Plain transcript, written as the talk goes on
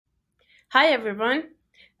Hi everyone,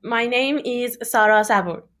 my name is Sara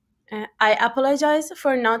Sabour. I apologize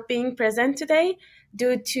for not being present today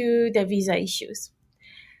due to the visa issues.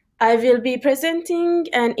 I will be presenting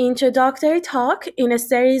an introductory talk in a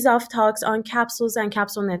series of talks on capsules and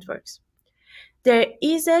capsule networks. There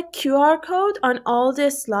is a QR code on all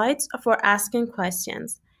the slides for asking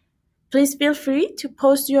questions. Please feel free to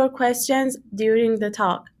post your questions during the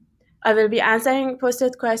talk. I will be answering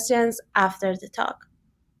posted questions after the talk.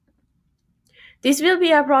 This will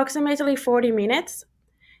be approximately 40 minutes,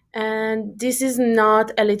 and this is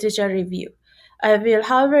not a literature review. I will,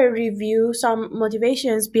 however, review some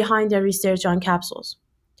motivations behind the research on capsules.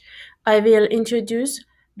 I will introduce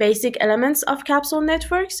basic elements of capsule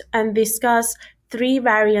networks and discuss three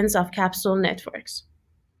variants of capsule networks.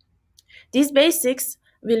 These basics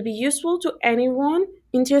will be useful to anyone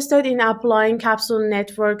interested in applying capsule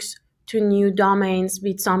networks to new domains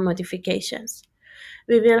with some modifications.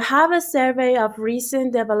 We will have a survey of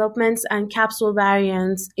recent developments and capsule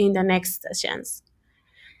variants in the next sessions.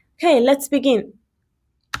 Okay, let's begin.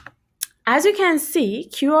 As you can see,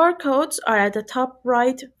 QR codes are at the top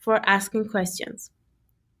right for asking questions.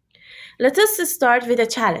 Let us start with a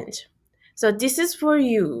challenge. So this is for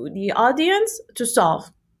you, the audience, to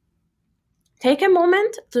solve. Take a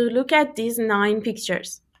moment to look at these 9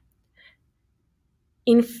 pictures.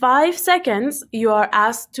 In 5 seconds, you are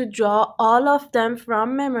asked to draw all of them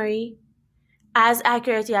from memory as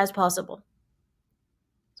accurately as possible.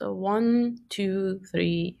 So 1, 2,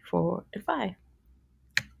 3, 4, and 5.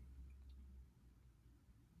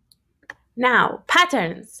 Now,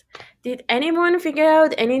 patterns. Did anyone figure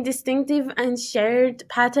out any distinctive and shared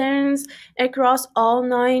patterns across all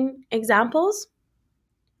 9 examples?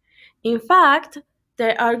 In fact,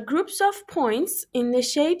 there are groups of points in the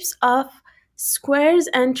shapes of squares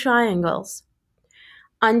and triangles.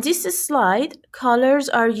 On this slide, colors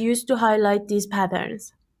are used to highlight these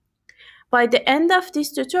patterns. By the end of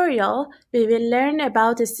this tutorial, we will learn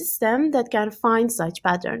about a system that can find such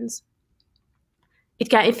patterns.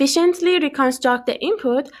 It can efficiently reconstruct the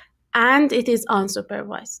input, and it is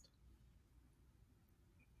unsupervised.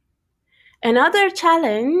 Another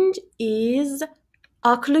challenge is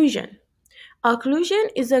occlusion. Occlusion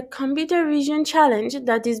is a computer vision challenge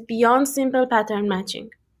that is beyond simple pattern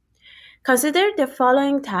matching. Consider the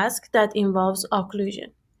following task that involves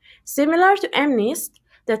occlusion. Similar to MNIST,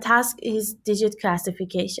 the task is digit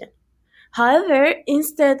classification. However,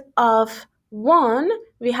 instead of 1,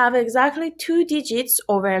 we have exactly 2 digits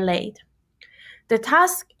overlaid. The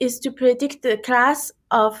task is to predict the class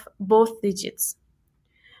of both digits.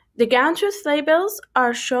 The ground truth labels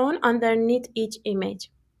are shown underneath each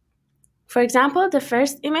image. For example, the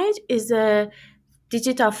first image is a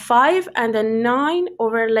digit of 5 and a 9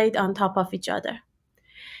 overlaid on top of each other.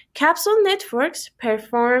 Capsule networks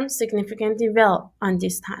perform significantly well on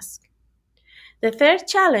this task. The third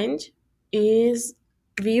challenge is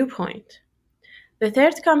viewpoint. The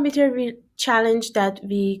third computer challenge that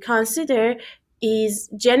we consider is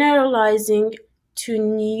generalizing to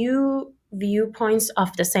new viewpoints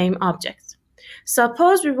of the same object.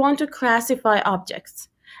 Suppose we want to classify objects.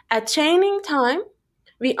 At training time,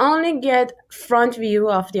 we only get front view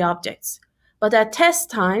of the objects, but at test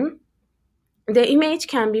time, the image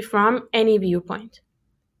can be from any viewpoint.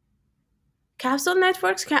 Capsule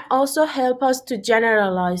networks can also help us to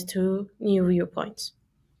generalize to new viewpoints.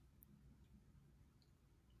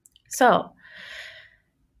 So,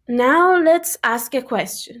 now let's ask a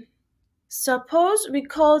question. Suppose we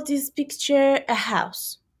call this picture a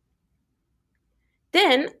house.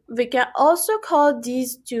 Then we can also call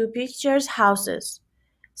these 2 pictures houses,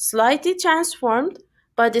 slightly transformed,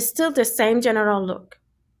 but still the same general look.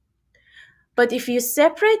 But if you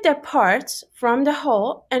separate the parts from the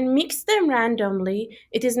whole and mix them randomly,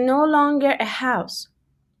 it is no longer a house.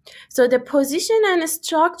 So the position and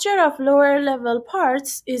structure of lower level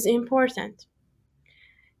parts is important.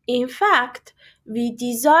 In fact, we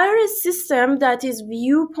desire a system that is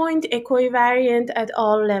viewpoint equivariant at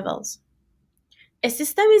all levels. A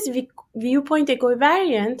system is viewpoint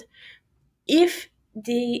equivariant if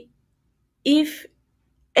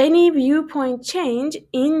any viewpoint change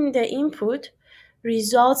in the input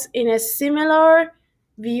results in a similar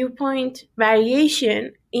viewpoint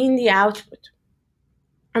variation in the output.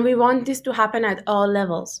 And we want this to happen at all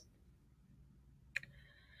levels.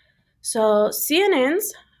 So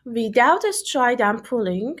CNNs without a stride and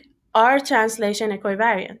pulling are translation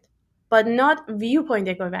equivariant, but not viewpoint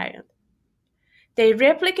equivariant. They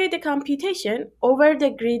replicate the computation over the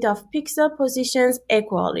grid of pixel positions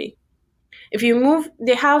equally. If you move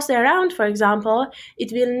the house around, for example,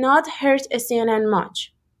 it will not hurt a CNN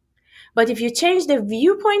much. But if you change the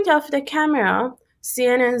viewpoint of the camera,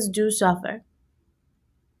 CNNs do suffer.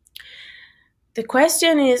 The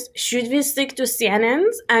question is, should we stick to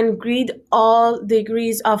CNNs and grid all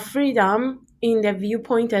degrees of freedom in the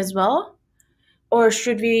viewpoint as well? Or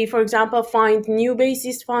should we, for example, find new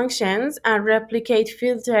basis functions and replicate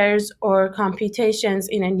filters or computations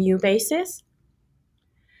in a new basis?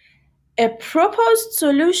 A proposed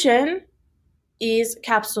solution is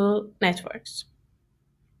capsule networks.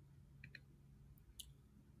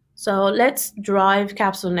 So let's drive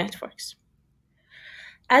capsule networks.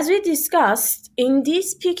 As we discussed, in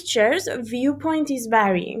these pictures, viewpoint is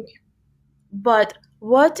varying. But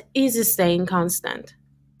what is staying constant?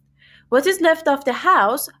 What is left of the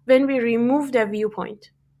house when we remove the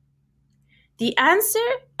viewpoint? The answer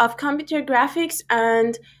of computer graphics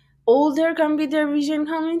and older computer vision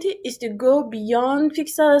community is to go beyond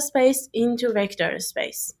pixel space into vector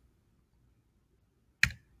space.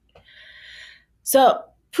 So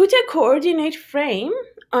put a coordinate frame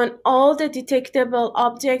on all the detectable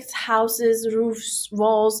objects, houses, roofs,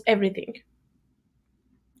 walls, everything.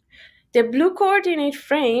 The blue coordinate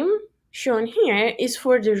frame shown here is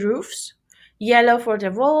for the roofs, yellow for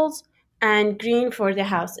the walls, and green for the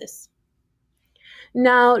houses.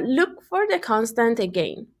 Now look for the constant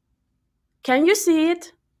again. Can you see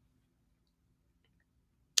it?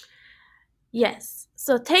 Yes.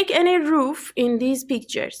 So take any roof in these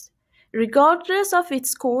pictures. Regardless of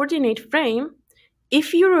its coordinate frame,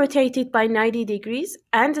 if you rotate it by 90 degrees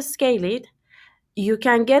and scale it, you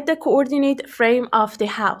can get the coordinate frame of the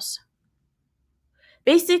house.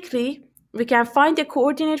 Basically, we can find the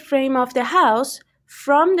coordinate frame of the house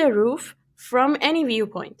from the roof from any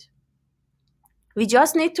viewpoint. We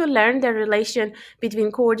just need to learn the relation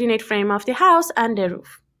between coordinate frame of the house and the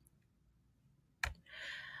roof.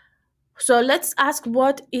 So let's ask,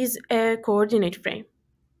 what is a coordinate frame?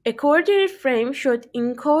 A coordinate frame should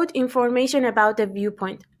encode information about the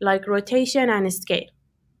viewpoint, like rotation and scale.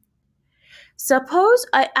 Suppose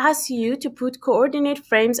I ask you to put coordinate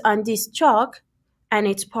frames on this chalk and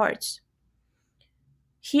its parts.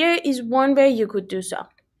 Here is one way you could do so.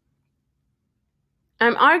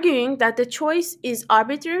 I'm arguing that the choice is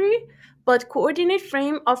arbitrary, but coordinate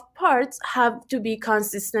frame of parts have to be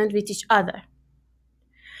consistent with each other.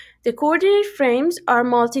 The coordinate frames are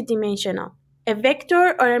multidimensional. A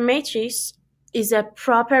vector or a matrix is a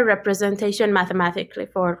proper representation mathematically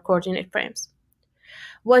for coordinate frames.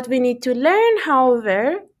 What we need to learn,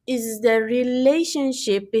 however, is the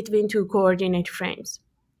relationship between two coordinate frames.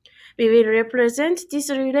 We will represent these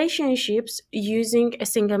relationships using a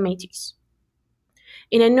single matrix.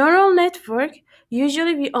 In a neural network,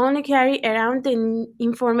 usually we only carry around the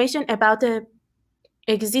information about the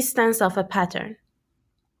existence of a pattern.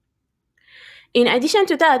 In addition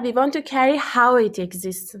to that, we want to carry how it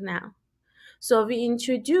exists now. So we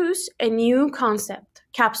introduce a new concept,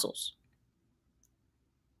 capsules.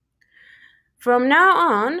 From now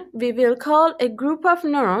on, we will call a group of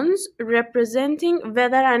neurons representing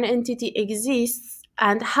whether an entity exists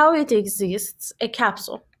and how it exists a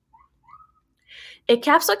capsule. A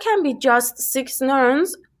capsule can be just 6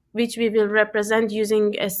 neurons, which we will represent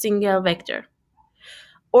using a single vector.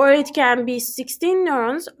 Or it can be 16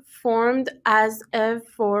 neurons formed as a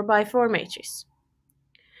 4x4 matrix.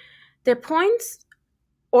 The point,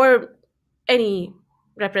 or any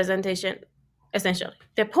representation, essentially.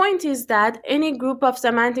 The point is that any group of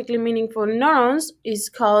semantically meaningful neurons is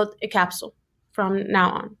called a capsule from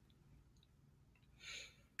now on.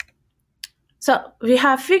 So we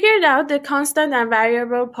have figured out the constant and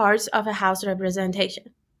variable parts of a house representation.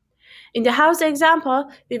 In the house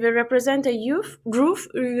example, we will represent a roof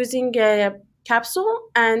using a capsule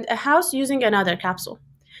and a house using another capsule.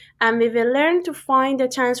 And we will learn to find the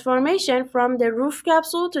transformation from the roof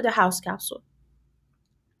capsule to the house capsule.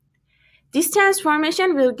 This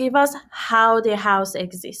transformation will give us how the house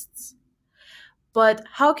exists. But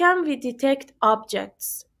how can we detect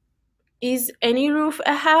objects? Is any roof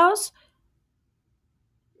a house?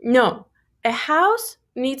 No, a house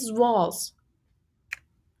needs walls.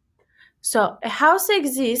 So a house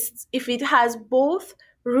exists if it has both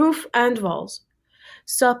roof and walls.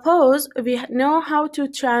 Suppose we know how to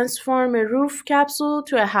transform a roof capsule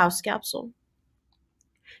to a house capsule.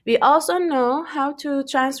 We also know how to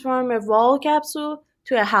transform a wall capsule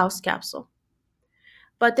to a house capsule.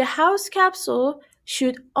 But the house capsule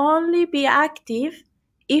should only be active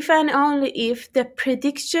if and only if the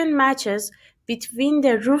prediction matches between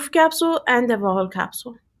the roof capsule and the wall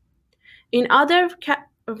capsule. In other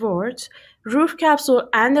words, roof capsule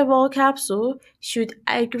and the wall capsule should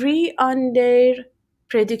agree on their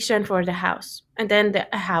prediction for the house, and then the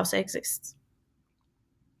house exists.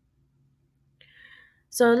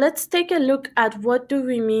 So let's take a look at what do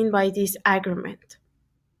we mean by this agreement.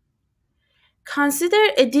 Consider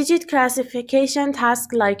a digit classification task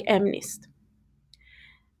like MNIST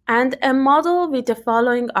and a model with the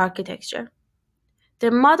following architecture.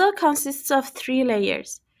 The model consists of 3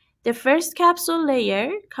 layers. The first capsule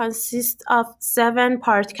layer consists of 7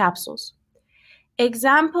 part capsules.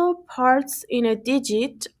 Example parts in a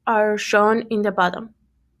digit are shown in the bottom.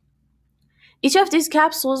 Each of these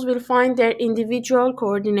capsules will find their individual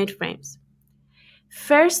coordinate frames.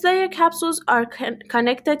 First layer capsules are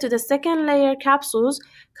connected to the second layer capsules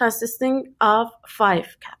consisting of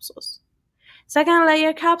 5 capsules. Second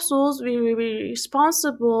layer capsules will be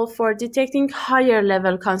responsible for detecting higher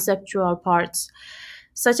level conceptual parts,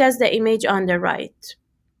 such as the image on the right.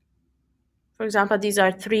 For example, these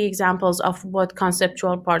are 3 examples of what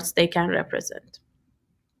conceptual parts they can represent.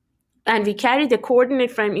 And we carry the coordinate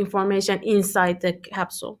frame information inside the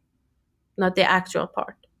capsule, not the actual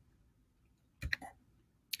part.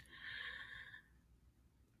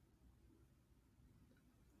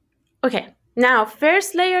 Okay, now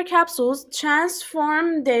first layer capsules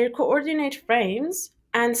transform their coordinate frames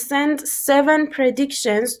and send 7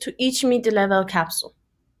 predictions to each mid-level capsule.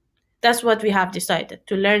 That's what we have decided,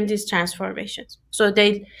 to learn these transformations. So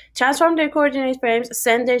they transform their coordinate frames,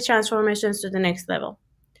 send their transformations to the next level.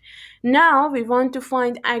 Now we want to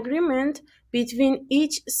find agreement between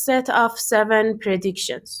each set of 7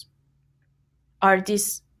 predictions. Are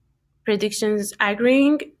these predictions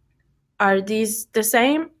agreeing? Are these the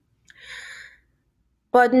same?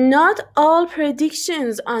 But not all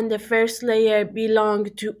predictions on the first layer belong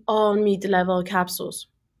to all mid-level capsules.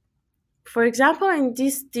 For example, in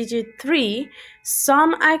this digit 3,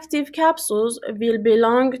 some active capsules will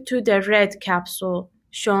belong to the red capsule,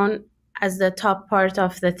 shown as the top part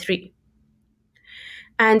of the 3,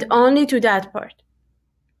 and only to that part.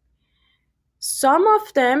 Some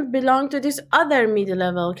of them belong to this other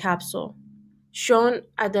mid-level capsule, shown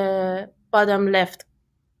at the bottom left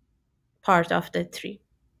part of the 3.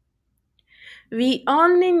 We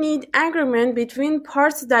only need agreement between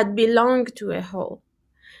parts that belong to a whole.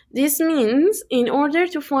 This means in order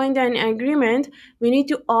to find an agreement, we need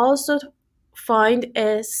to also find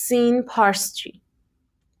a scene parse tree.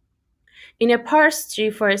 In a parse tree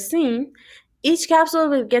for a scene, each capsule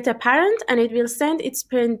will get a parent and it will send its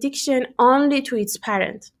prediction only to its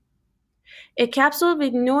parent. A capsule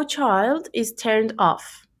with no child is turned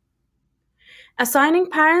off. Assigning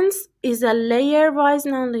parents is a layer-wise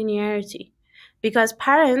nonlinearity because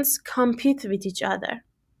parents compete with each other.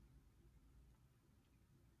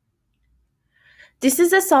 This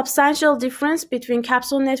is a substantial difference between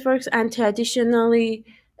capsule networks and traditionally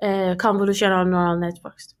convolutional neural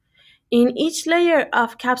networks. In each layer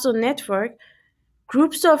of capsule network,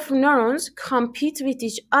 groups of neurons compete with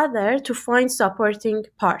each other to find supporting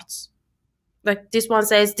parts. Like this one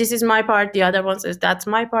says, this is my part, the other one says, that's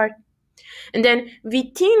my part. And then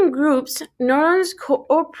within groups, neurons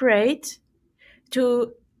cooperate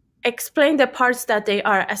to explain the parts that they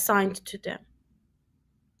are assigned to them.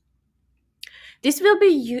 This will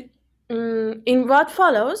be, in what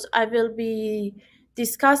follows, I will be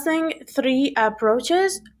discussing 3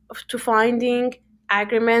 approaches to finding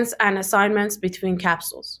agreements and assignments between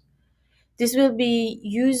capsules. This will be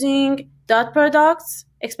using dot products,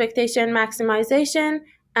 expectation maximization,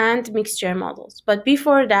 and mixture models. But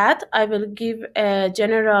before that, I will give a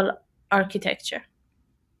general architecture.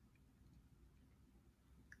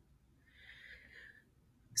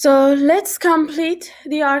 So let's complete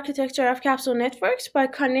the architecture of capsule networks by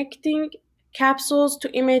connecting capsules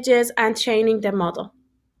to images and training the model.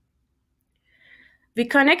 We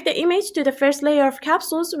connect the image to the first layer of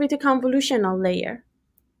capsules with a convolutional layer.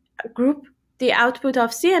 Group the output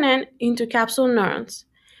of CNN into capsule neurons.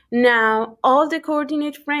 Now, all the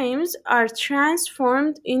coordinate frames are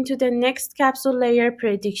transformed into the next capsule layer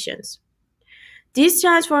predictions. These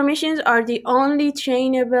transformations are the only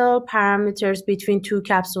trainable parameters between 2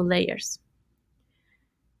 capsule layers.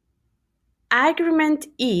 Agreement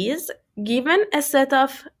is, given a set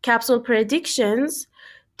of capsule predictions,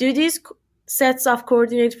 do these sets of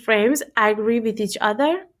coordinate frames agree with each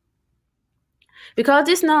other? Because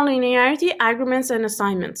this nonlinearity, agreements and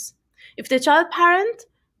assignments. If the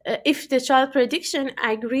child prediction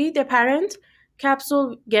agree, the parent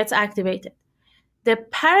capsule gets activated. The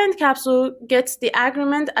parent capsule gets the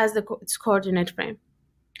agreement as its coordinate frame.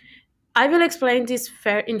 I will explain this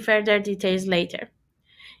in further details later.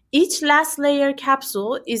 Each last layer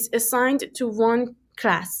capsule is assigned to one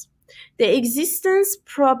class. The existence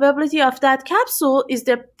probability of that capsule is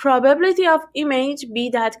the probability of image be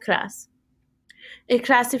that class. A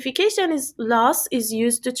classification loss is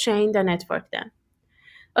used to train the network then.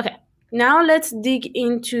 Now let's dig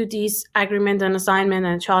into this agreement and assignment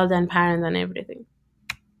and child and parent and everything.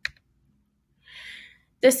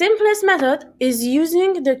 The simplest method is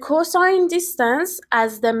using the cosine distance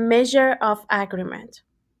as the measure of agreement.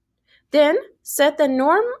 Then set the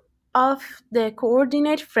norm of the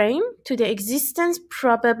coordinate frame to the existence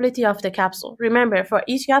probability of the capsule. Remember, for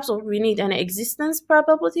each capsule, we need an existence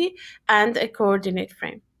probability and a coordinate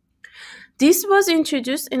frame. This was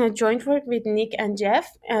introduced in a joint work with Nick and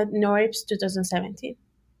Jeff at NORIPS 2017.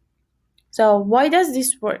 So why does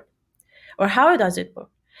this work? Or how does it work?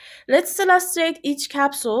 Let's illustrate each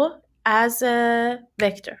capsule as a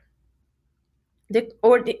vector. The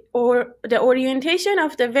orientation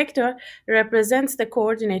of the vector represents the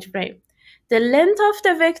coordinate frame. The length of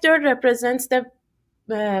the vector represents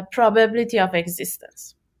the probability of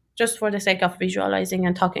existence, just for the sake of visualizing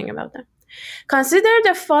and talking about them. Consider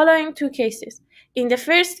the following two cases. In the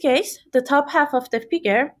first case, the top half of the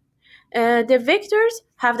figure, the vectors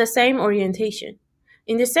have the same orientation.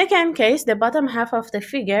 In the second case, the bottom half of the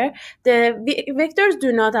figure, the vectors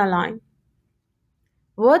do not align.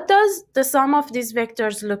 What does the sum of these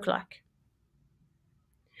vectors look like?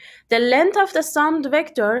 The length of the summed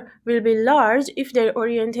vector will be large if their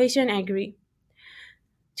orientation agree.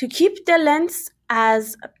 To keep the lengths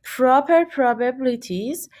as proper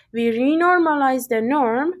probabilities, we renormalize the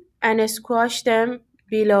norm and squash them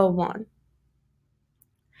below 1.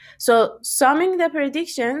 So summing the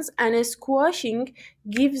predictions and squashing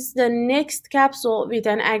gives the next capsule with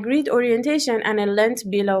an agreed orientation and a length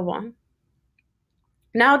below 1.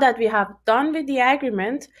 Now that we have done with the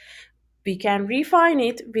agreement, we can refine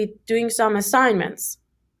it with doing some assignments.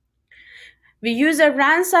 We use a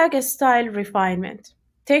ransack style refinement.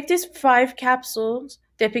 Take these 5 capsules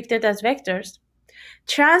depicted as vectors,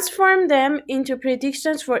 transform them into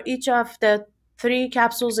predictions for each of the 3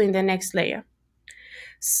 capsules in the next layer.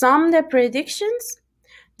 Sum the predictions.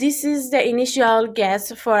 This is the initial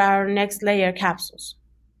guess for our next layer capsules.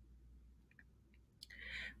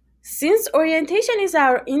 Since orientation is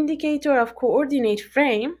our indicator of coordinate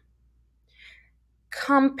frame,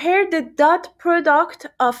 compare the dot product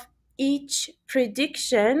of each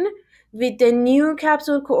prediction with the new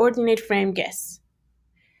capsule coordinate frame guess.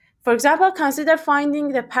 For example, consider finding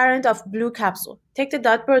the parent of blue capsule. Take the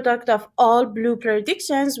dot product of all blue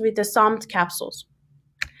predictions with the summed capsules.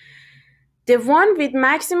 The one with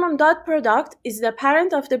maximum dot product is the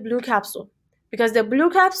parent of the blue capsule, because the blue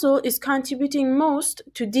capsule is contributing most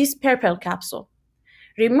to this purple capsule.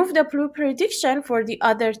 Remove the blue prediction for the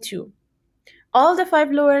other 2. All the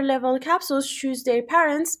 5 lower level capsules choose their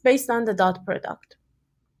parents based on the dot product,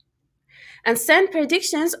 and send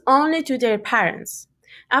predictions only to their parents.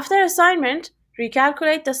 After assignment,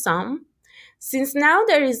 recalculate the sum. Since now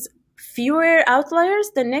there is fewer outliers,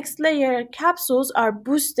 the next layer capsules are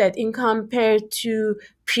boosted in compared to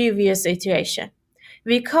previous iteration.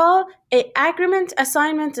 We call an agreement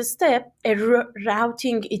assignment step a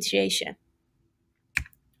routing iteration.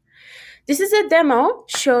 This is a demo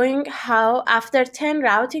showing how after 10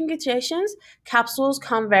 routing iterations, capsules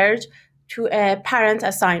converge to a parent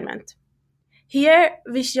assignment. Here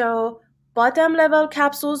we show bottom level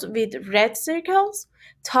capsules with red circles,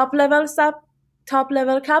 top level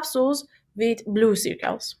capsules with blue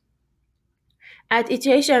circles. At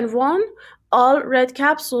iteration 1, all red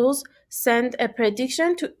capsules send a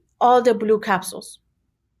prediction to all the blue capsules.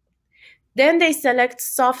 Then they select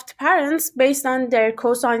soft parents based on their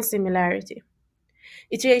cosine similarity.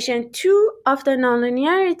 Iteration 2 of the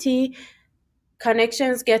nonlinearity,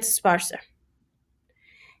 connections get sparser.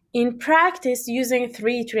 In practice, using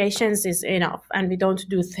 3 iterations is enough, and we don't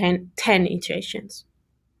do 10 iterations.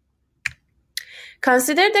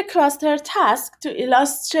 Consider the cluster task to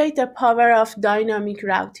illustrate the power of dynamic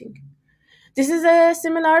routing. This is a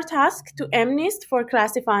similar task to MNIST for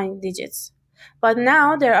classifying digits. But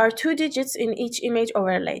now there are 2 digits in each image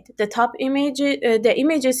overlaid. The top image, the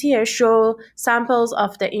images here show samples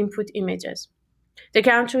of the input images. The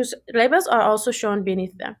ground truth labels are also shown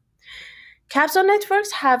beneath them. Capsule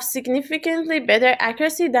networks have significantly better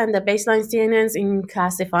accuracy than the baseline CNNs in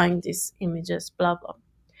classifying these images, blah, blah.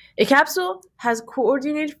 A capsule has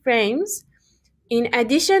coordinate frames in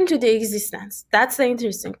addition to the existence. That's the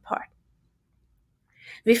interesting part.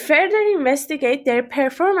 We further investigate their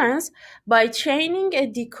performance by training a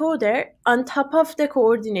decoder on top of the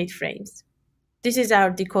coordinate frames. This is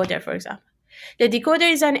our decoder, for example. The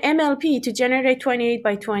decoder is an MLP to generate 28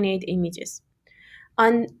 by 28 images.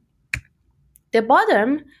 On the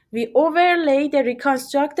bottom, we overlay the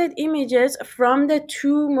reconstructed images from the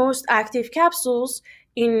 2 most active capsules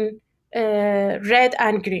in red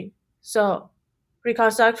and green. So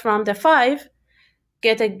reconstruct from the 5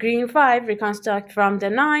 get a green 5, reconstruct from the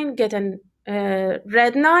 9, get a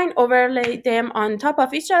red 9, overlay them on top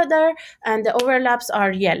of each other, and the overlaps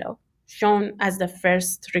are yellow, shown as the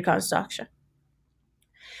first reconstruction.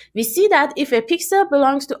 We see that if a pixel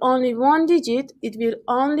belongs to only one digit, it will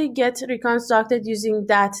only get reconstructed using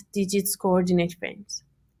that digit's coordinate frames.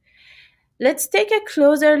 Let's take a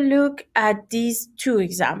closer look at these two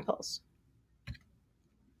examples.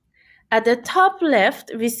 At the top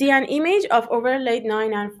left, we see an image of overlaid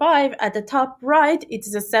 9 and 5. At the top right,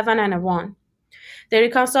 it's a 7 and a 1. The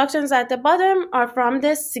reconstructions at the bottom are from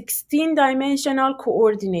the 16-dimensional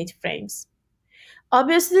coordinate frames.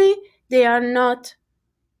 Obviously, they are not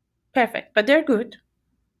perfect, but they're good.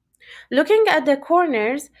 Looking at the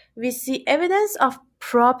corners, we see evidence of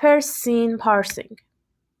proper scene parsing.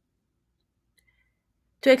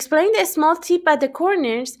 To explain the small tip at the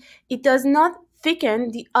corners, it does not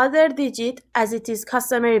thicken the other digit as it is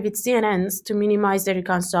customary with CNNs to minimize the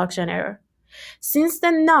reconstruction error. Since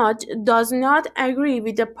the notch does not agree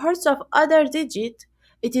with the parts of other digit,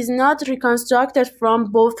 it is not reconstructed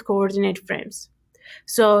from both coordinate frames.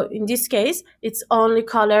 So in this case, it's only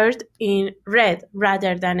colored in red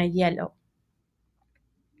rather than a yellow.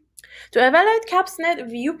 To evaluate CapsNet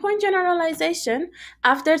viewpoint generalization,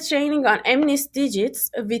 after training on MNIST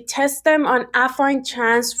digits, we test them on affine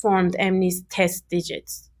transformed MNIST test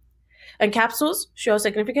digits. And Capsules show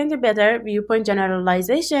significantly better viewpoint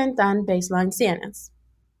generalization than baseline CNNs.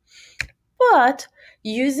 But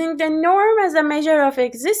using the norm as a measure of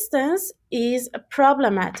existence is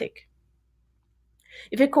problematic.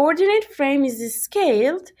 If a coordinate frame is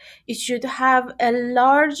scaled, it should have a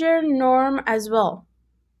larger norm as well.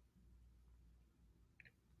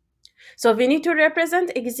 So we need to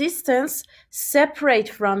represent existence separate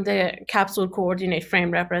from the capsule coordinate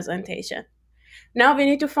frame representation. Now we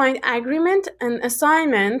need to find agreement and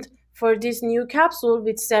assignment for this new capsule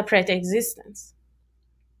with separate existence.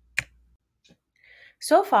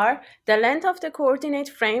 So far, the length of the coordinate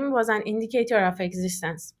frame was an indicator of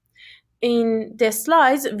existence. In the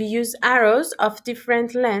slides, we use arrows of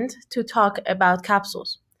different length to talk about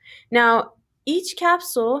capsules. Now, each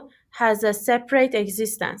capsule has a separate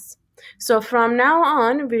existence. So from now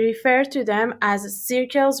on, we refer to them as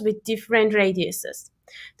circles with different radiuses.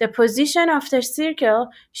 The position of the circle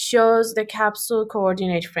shows the capsule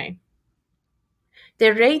coordinate frame.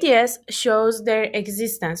 The radius shows their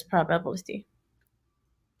existence probability.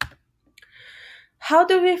 How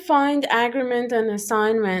do we find agreement and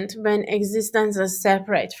assignment when existence is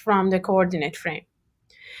separate from the coordinate frame?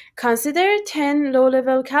 Consider 10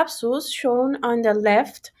 low-level capsules shown on the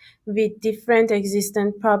left with different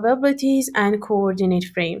existence probabilities and coordinate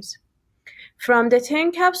frames. From the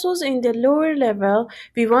 10 capsules in the lower level,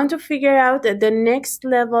 we want to figure out the next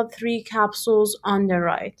level 3 capsules on the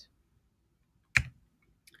right.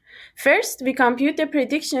 First, we compute the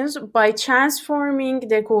predictions by transforming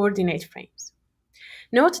the coordinate frames.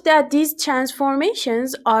 Note that these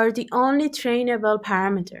transformations are the only trainable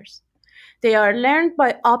parameters. They are learned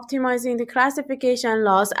by optimizing the classification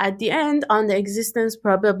loss at the end on the existence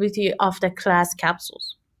probability of the class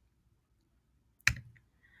capsules.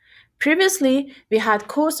 Previously, we had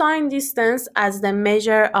cosine distance as the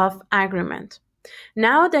measure of agreement.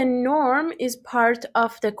 Now the norm is part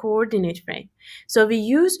of the coordinate frame. So we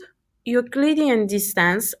use Euclidean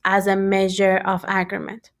distance as a measure of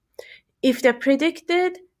agreement. If the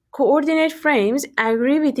predicted coordinate frames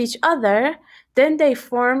agree with each other, then they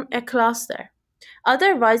form a cluster.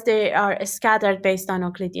 Otherwise, they are scattered based on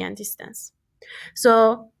Euclidean distance.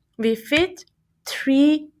 So we fit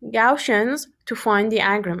 3 Gaussians to find the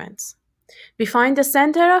agreements. We find the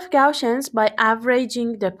center of Gaussians by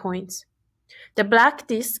averaging the points. The black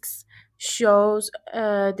disks shows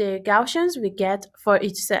the Gaussians we get for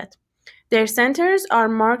each set. Their centers are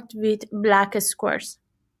marked with black squares.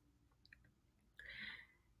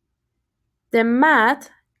 The math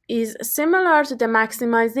is similar to the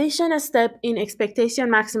maximization step in expectation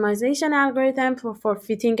maximization algorithm for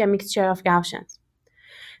fitting a mixture of Gaussians.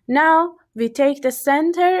 Now, we take the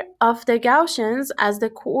center of the Gaussians as the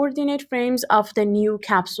coordinate frames of the new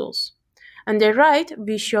capsules. On the right,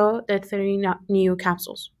 we show the 3 new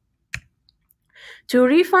capsules. To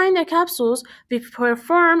refine the capsules, we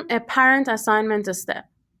perform a parent assignment step.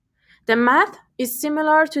 The math is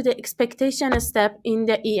similar to the expectation step in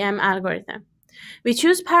the EM algorithm. We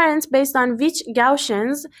choose parents based on which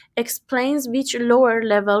Gaussians explains which lower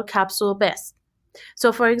level capsule best.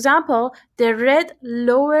 So for example, the red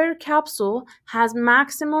lower capsule has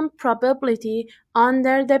maximum probability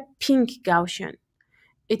under the pink Gaussian.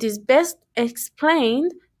 It is best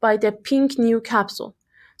explained by the pink new capsule.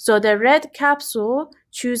 So the red capsule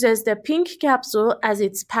chooses the pink capsule as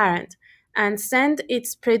its parent and sends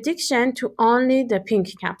its prediction to only the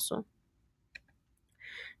pink capsule.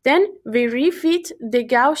 Then we refit the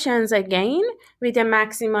Gaussians again with a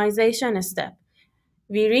maximization step.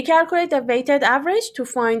 We recalculate the weighted average to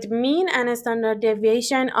find mean and standard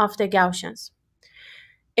deviation of the Gaussians.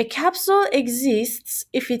 A capsule exists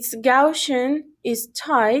if its Gaussian is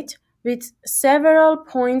tight with several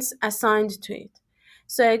points assigned to it.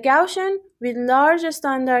 So a Gaussian with large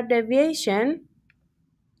standard deviation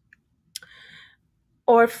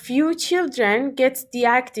or few children gets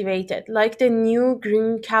deactivated, like the new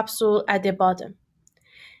green capsule at the bottom.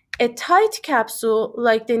 A tight capsule,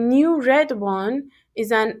 like the new red one,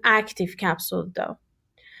 is an active capsule though.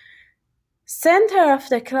 Center of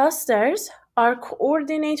the clusters are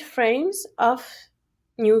coordinate frames of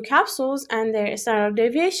new capsules, and their standard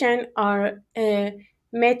deviation are a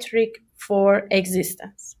metric for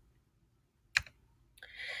existence.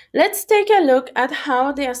 Let's take a look at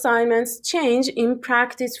how the assignments change in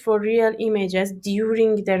practice for real images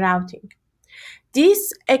during the routing.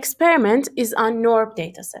 This experiment is on NORB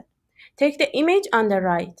dataset. Take the image on the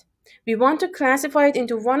right. We want to classify it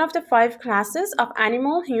into one of the 5 classes of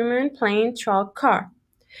animal, human, plane, truck, car.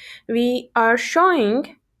 We are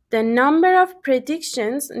showing the number of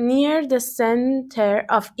predictions near the center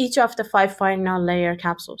of each of the 5 final layer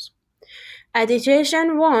capsules. At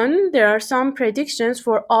iteration 1, there are some predictions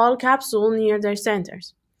for all capsules near their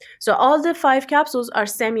centers. So all the 5 capsules are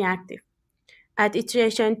semi-active. At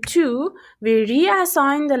iteration 2, we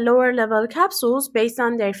reassign the lower level capsules based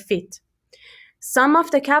on their fit. Some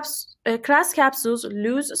of the class capsules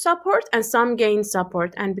lose support and some gain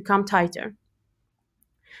support and become tighter.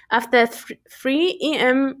 After 3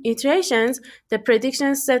 EM iterations, the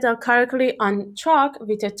predictions settle correctly on track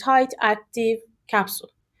with a tight active capsule.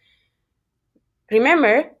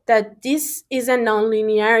 Remember that this is a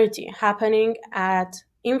nonlinearity happening at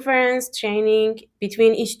inference training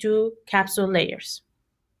between each 2 capsule layers.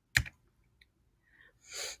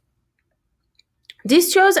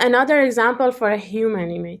 This shows another example for a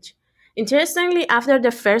human image. Interestingly, after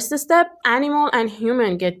the first step, animal and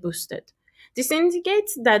human get boosted. This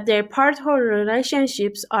indicates that their part-whole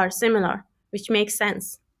relationships are similar, which makes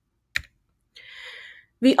sense.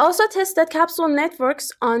 We also tested capsule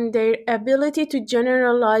networks on their ability to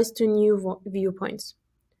generalize to new viewpoints.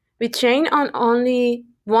 We trained on only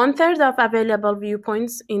 1/3 of available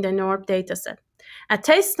viewpoints in the NORB dataset. At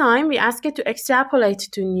test time, we asked it to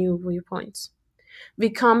extrapolate to new viewpoints.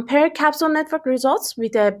 We compare capsule network results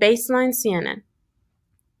with a baseline CNN.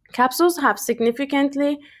 Capsules have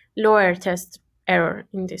significantly lower test error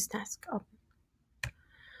in this task.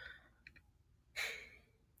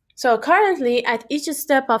 So currently, at each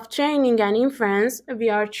step of training and inference, we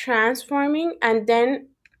are transforming and then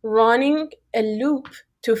running a loop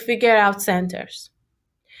to figure out centers.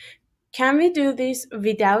 Can we do this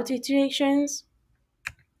without iterations?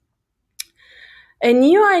 A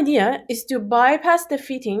new idea is to bypass the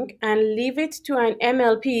fitting and leave it to an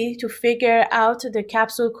MLP to figure out the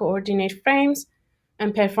capsule coordinate frames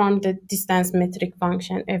and perform the distance metric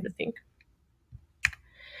function, everything.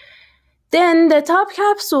 Then the top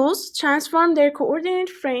capsules transform their coordinate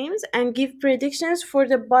frames and give predictions for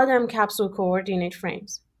the bottom capsule coordinate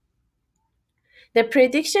frames. The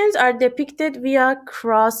predictions are depicted via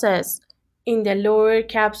crosses in the lower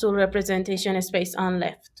capsule representation space on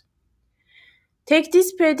left. Take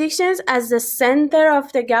these predictions as the center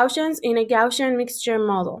of the Gaussians in a Gaussian mixture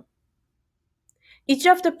model. Each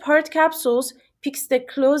of the part capsules picks the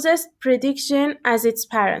closest prediction as its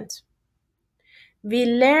parent. We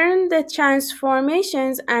learn the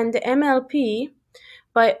transformations and the MLP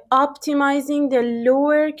by optimizing the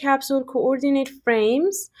lower capsule coordinate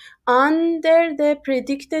frames under the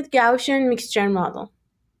predicted Gaussian mixture model.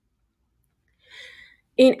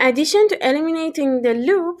 In addition to eliminating the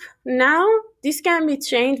loop, now this can be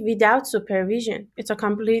trained without supervision. It's a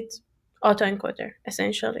complete autoencoder,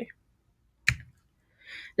 essentially.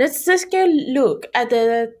 Let's take a look at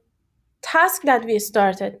the task that we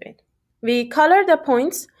started with. We color the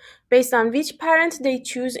points based on which parent they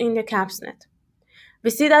choose in the CapsNet.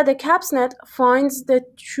 We see that the CapsNet finds the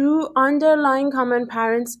true underlying common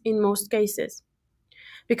parents in most cases.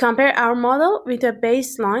 We compare our model with a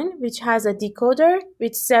baseline, which has a decoder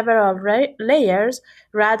with several layers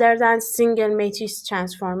rather than single matrix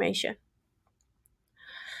transformation.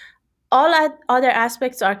 All other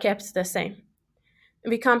aspects are kept the same.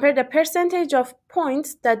 We compare the percentage of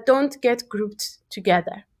points that don't get grouped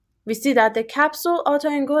together. We see that the capsule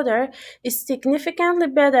autoencoder is significantly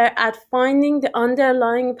better at finding the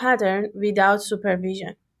underlying pattern without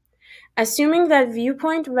supervision. Assuming that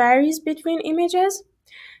viewpoint varies between images,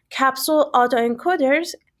 capsule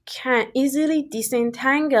autoencoders can easily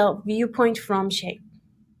disentangle viewpoint from shape.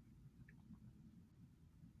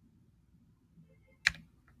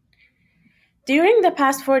 During the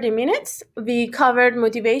past 40 minutes, we covered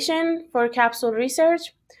motivation for capsule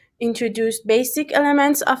research, introduced basic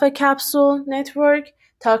elements of a capsule network,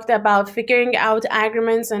 talked about figuring out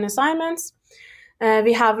agreements and assignments.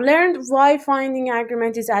 We have learned why finding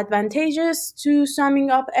agreement is advantageous to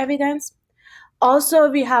summing up evidence. Also,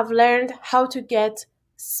 we have learned how to get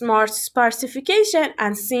smart sparsification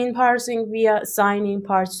and scene parsing via assigning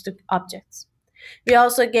parts to objects. We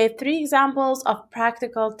also gave 3 examples of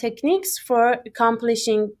practical techniques for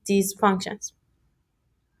accomplishing these functions.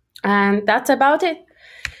 And that's about it.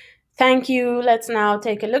 Thank you. Let's now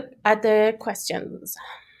take a look at the questions.